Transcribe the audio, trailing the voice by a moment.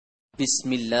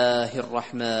بسم الله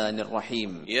الرحمن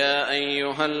الرحيم. يا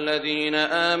أيها الذين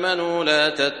آمنوا لا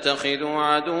تتخذوا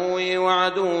عدوي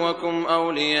وعدوكم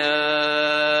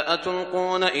أولياء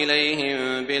تلقون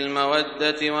إليهم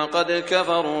بالمودة وقد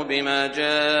كفروا بما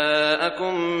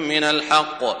جاءكم من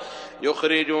الحق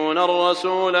يخرجون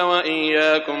الرسول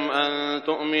وإياكم أن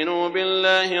تؤمنوا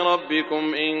بالله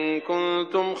ربكم إن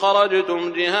كنتم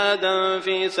خرجتم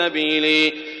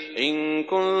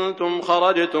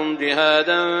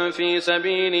جهادا في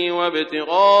سبيلي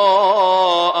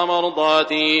وابتغاء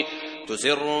مرضاتي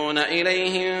تسرون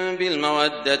إليهم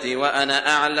بالمودة وأنا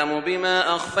أعلم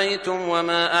بما أخفيتم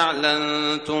وما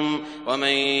أعلنتم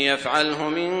ومن يفعله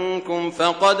منكم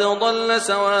فقد ضل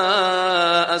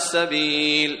سواء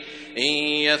السبيل إن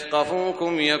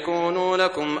يثقفوكم يكونوا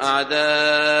لكم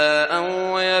أعداء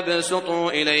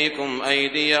ويبسطوا إليكم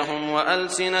أيديهم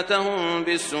وألسنتهم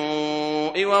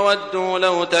بالسوء وودوا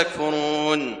لو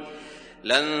تكفرون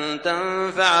لن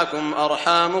تنفعكم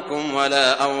أرحامكم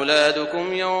ولا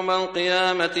أولادكم يوم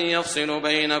القيامة يفصل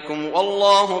بينكم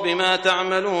والله بما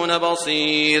تعملون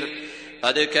بصير.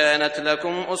 قد كانت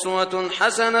لكم أسوة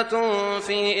حسنة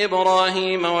في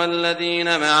إبراهيم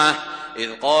والذين معه إذ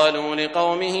قالوا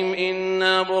لقومهم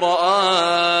إنا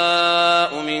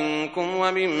براء منكم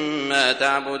ومما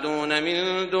تعبدون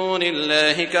من دون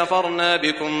الله كفرنا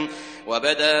بكم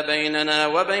وبدا بيننا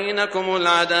وبينكم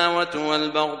العداوة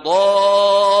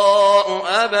والبغضاء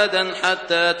أبدا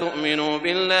حتى تؤمنوا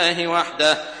بالله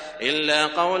وحده إلا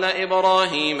قول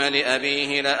إبراهيم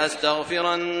لأبيه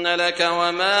لأستغفرن لك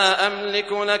وما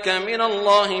أملك لك من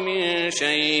الله من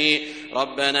شيء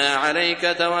ربنا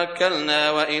عليك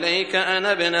توكلنا وإليك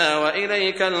أنبنا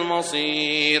وإليك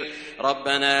المصير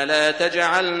ربنا لا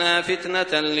تجعلنا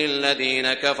فتنة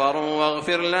للذين كفروا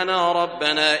واغفر لنا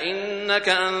ربنا إنك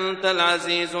أنت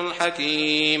العزيز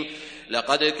الحكيم.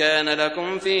 لقد كان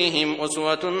لكم فيهم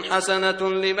أسوة حسنة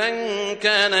لمن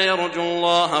كان يرجو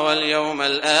الله واليوم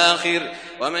الآخر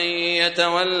ومن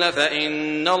يتول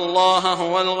فإن الله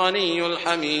هو الغني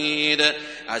الحميد.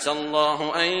 عسى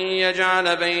الله أن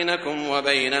يجعل بينكم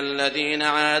وبين الذين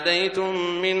عاديتم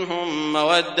منهم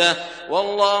مودة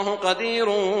والله قدير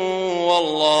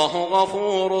والله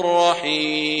غفور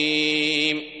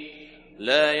رحيم.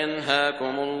 لا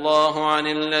ينهاكم الله عن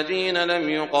الذين لم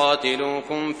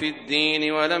يقاتلوكم في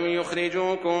الدين ولم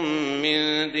يخرجوكم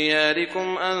من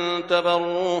دياركم أن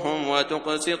تبروهم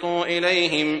وتقسطوا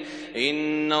إليهم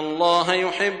إن الله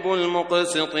يحب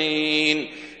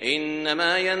المقسطين.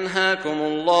 إنما ينهاكم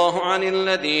الله عن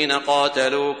الذين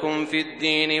قاتلوكم في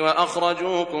الدين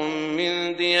وأخرجوكم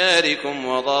من دياركم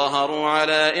وظاهروا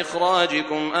على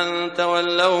إخراجكم أن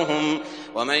تولوهم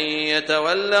ومن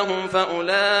يتولهم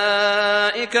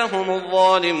فأولئك هم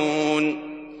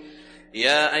الظالمون.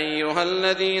 يا أيها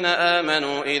الذين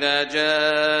آمنوا إذا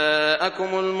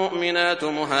جاءكم المؤمنات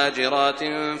مهاجرات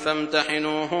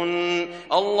فامتحنوهن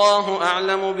الله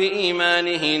أعلم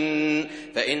بإيمانهن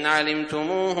فإن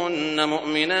علمتموهن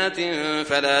مؤمنات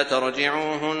فلا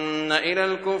ترجعوهن إلى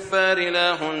الكفار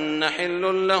لا هن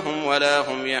حل لهم ولا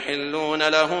هم يحلون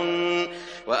لهن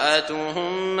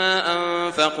وآتوهم ما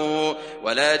أنفقوا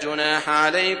ولا جناح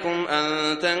عليكم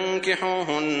أن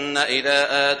تنكحوهن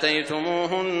إذا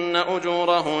آتيتموهن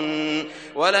أجورهن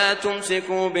ولا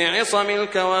تمسكوا بعصم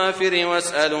الكوافر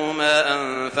واسألوا ما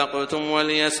أنفقتم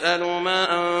وليسألوا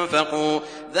ما أنفقوا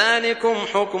ذلكم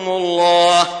حكم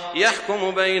الله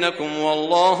يحكم بينكم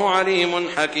والله عليم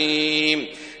حكيم.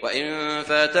 وإن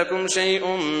فاتكم شيء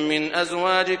من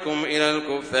أزواجكم إلى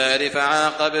الكفار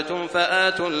فعاقبتم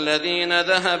فآتوا الذين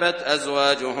ذهبت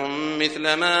أزواجهم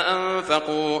مثل ما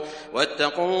أنفقوا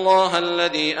واتقوا الله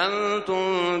الذي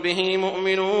أنتم به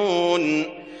مؤمنون.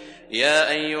 يا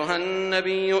أيها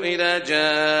النبي إذا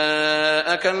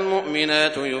جاءك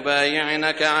المؤمنات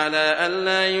يبايعنك على أن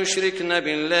لا يشركن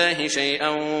بالله شيئا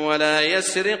ولا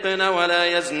يسرقن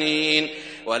ولا يزنين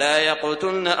ولا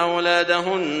يقتلن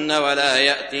أولادهن ولا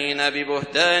يأتين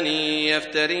ببهتان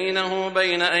يفترينه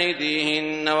بين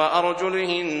أيديهن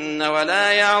وأرجلهن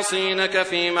ولا يعصينك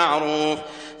في معروف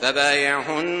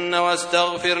فبايعهن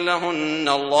واستغفر لهن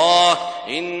الله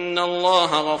إن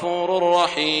الله غفور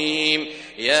رحيم.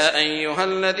 يا أيها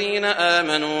الذين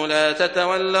آمنوا لا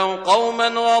تتولوا قوما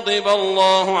غضب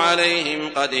الله عليهم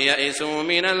قد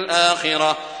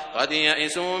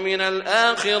يئسوا من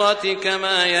الآخرة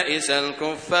كما يئس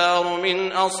الكفار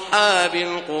من أصحاب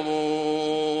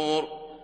القبور.